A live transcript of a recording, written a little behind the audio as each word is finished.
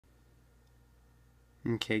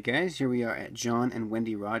Okay guys, here we are at John and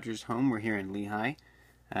Wendy Rogers' home. We're here in Lehigh.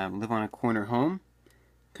 Live on a corner home,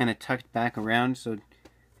 kind of tucked back around, so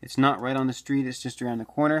it's not right on the street, it's just around the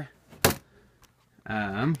corner.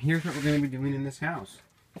 Here's what we're going to be doing in this house.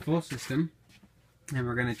 Full system. And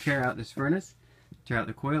we're going to tear out this furnace, tear out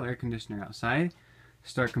the coil, air conditioner outside,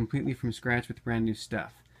 start completely from scratch with brand new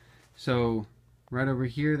stuff. So right over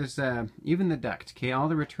here, this even the duct, okay, all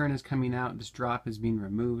the return is coming out, this drop is being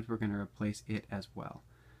removed, we're going to replace it as well.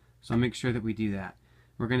 So I'll make sure that we do that.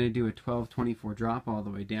 We're going to do a 12-24 drop all the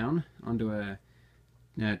way down onto a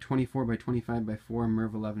 24 by 25 by 4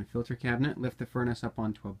 MERV 11 filter cabinet. Lift the furnace up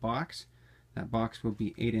onto a box. That box will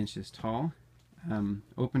be 8 inches tall,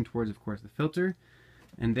 open towards, of course, the filter.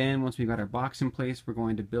 And then once we've got our box in place, we're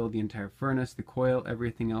going to build the entire furnace, the coil,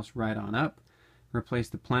 everything else right on up. Replace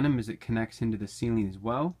the plenum as it connects into the ceiling as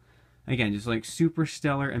well. Again, just like super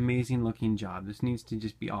stellar, amazing looking job. This needs to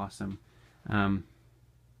just be awesome. High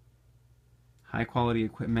quality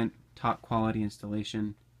equipment, top quality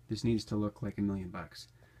installation. This needs to look like $1 million.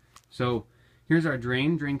 So here's our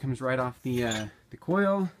drain. Drain comes right off the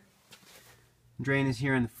coil. Drain is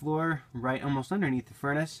here on the floor, right almost underneath the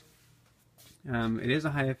furnace. It is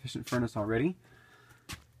a high efficient furnace already.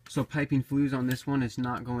 So piping flues on this one is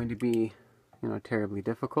not going to be terribly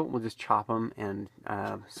difficult. We'll just chop them and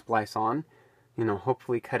splice on,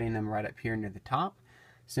 hopefully cutting them right up here near the top.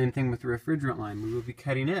 Same thing with the refrigerant line. We will be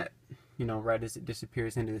cutting it, right as it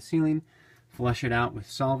disappears into the ceiling. Flush it out with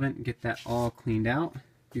solvent, get that all cleaned out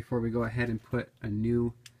before we go ahead and put a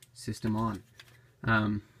new system on.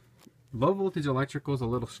 Low voltage electrical is a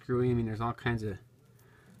little screwy. I mean, there's all kinds of...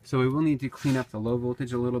 So we will need to clean up the low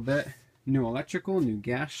voltage a little bit. New electrical, new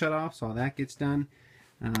gas shutoffs, all that gets done.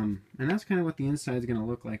 And that's kind of what the inside is going to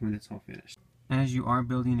look like when it's all finished. As you are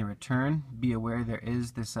building the return, be aware there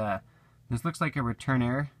is this, this looks like a return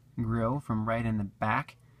air grill from right in the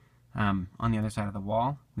back on the other side of the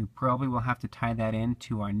wall. We probably will have to tie that in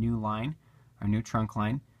to our new line, our new trunk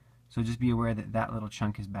line. So just be aware that that little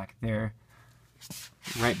chunk is back there,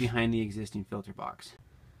 right behind the existing filter box.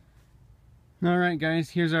 Alright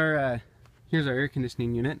guys, here's our air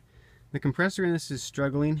conditioning unit. The compressor in this is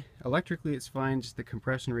struggling. Electrically it's fine, just the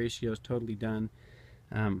compression ratio is totally done.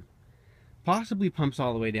 Possibly pumps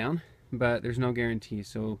all the way down, but there's no guarantee.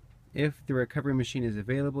 So if the recovery machine is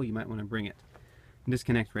available, you might want to bring it.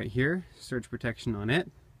 Disconnect right here, surge protection on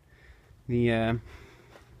it.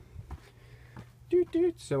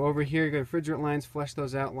 So over here you got refrigerant lines, flush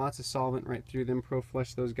those out, lots of solvent right through them,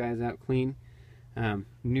 flush those guys out clean.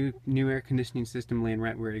 New air conditioning system laying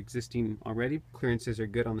right where it's existing already. Clearances are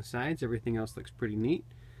good on the sides, everything else looks pretty neat.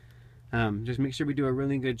 Just make sure we do a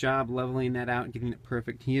really good job leveling that out, getting it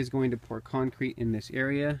perfect. He is going to pour concrete in this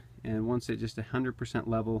area, and once it's just 100%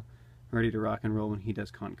 level, ready to rock and roll when he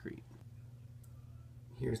does concrete.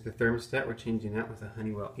 Here's the thermostat. We're changing that with a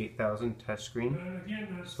Honeywell 8000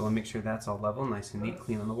 touchscreen. So we'll make sure that's all level, nice and neat,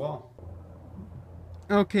 clean on the wall.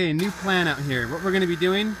 Okay, new plan out here. What we're going to be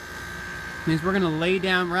doing is we're going to lay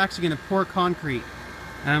down, we're actually going to pour concrete.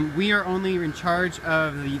 We are only in charge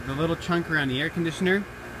of the little chunk around the air conditioner.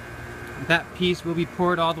 That piece will be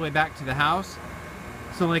poured all the way back to the house.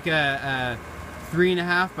 So like a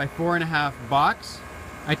 3.5 by 4.5 box.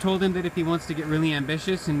 I told him that if he wants to get really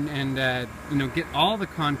ambitious and get all the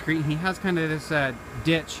concrete, he has kind of this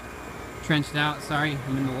ditch trenched out. Sorry,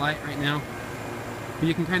 I'm in the light right now. But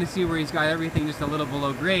you can kind of see where he's got everything just a little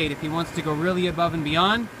below grade. If he wants to go really above and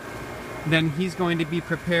beyond, then he's going to be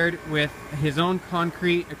prepared with his own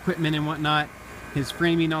concrete equipment and whatnot, his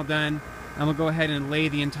framing all done, and we'll go ahead and lay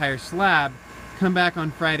the entire slab, come back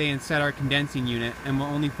on Friday and set our condensing unit, and we'll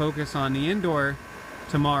only focus on the indoor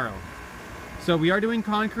tomorrow. So we are doing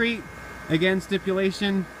concrete. Again,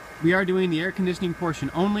 stipulation, we are doing the air conditioning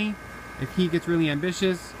portion only. If he gets really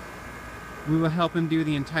ambitious, we will help him do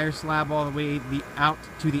the entire slab all the way out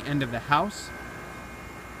to the end of the house,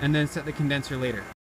 and then set the condenser later.